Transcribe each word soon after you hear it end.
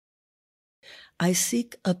I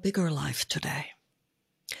seek a bigger life today.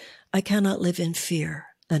 I cannot live in fear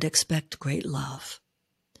and expect great love.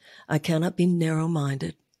 I cannot be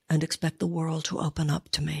narrow-minded and expect the world to open up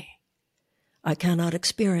to me. I cannot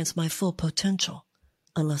experience my full potential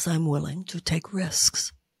unless I'm willing to take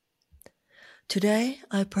risks. Today,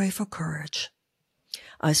 I pray for courage.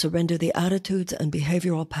 I surrender the attitudes and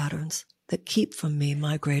behavioral patterns that keep from me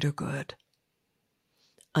my greater good.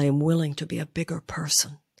 I am willing to be a bigger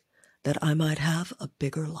person, that I might have a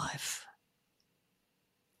bigger life.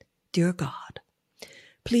 Dear God,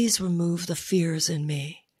 please remove the fears in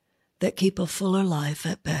me that keep a fuller life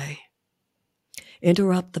at bay.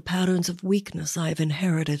 Interrupt the patterns of weakness I have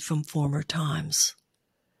inherited from former times.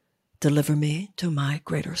 Deliver me to my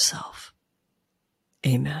greater self.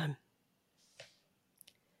 Amen.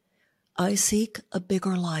 I seek a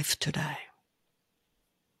bigger life today.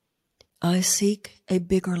 I seek a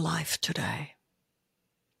bigger life today.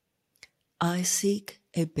 I seek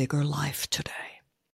a bigger life today.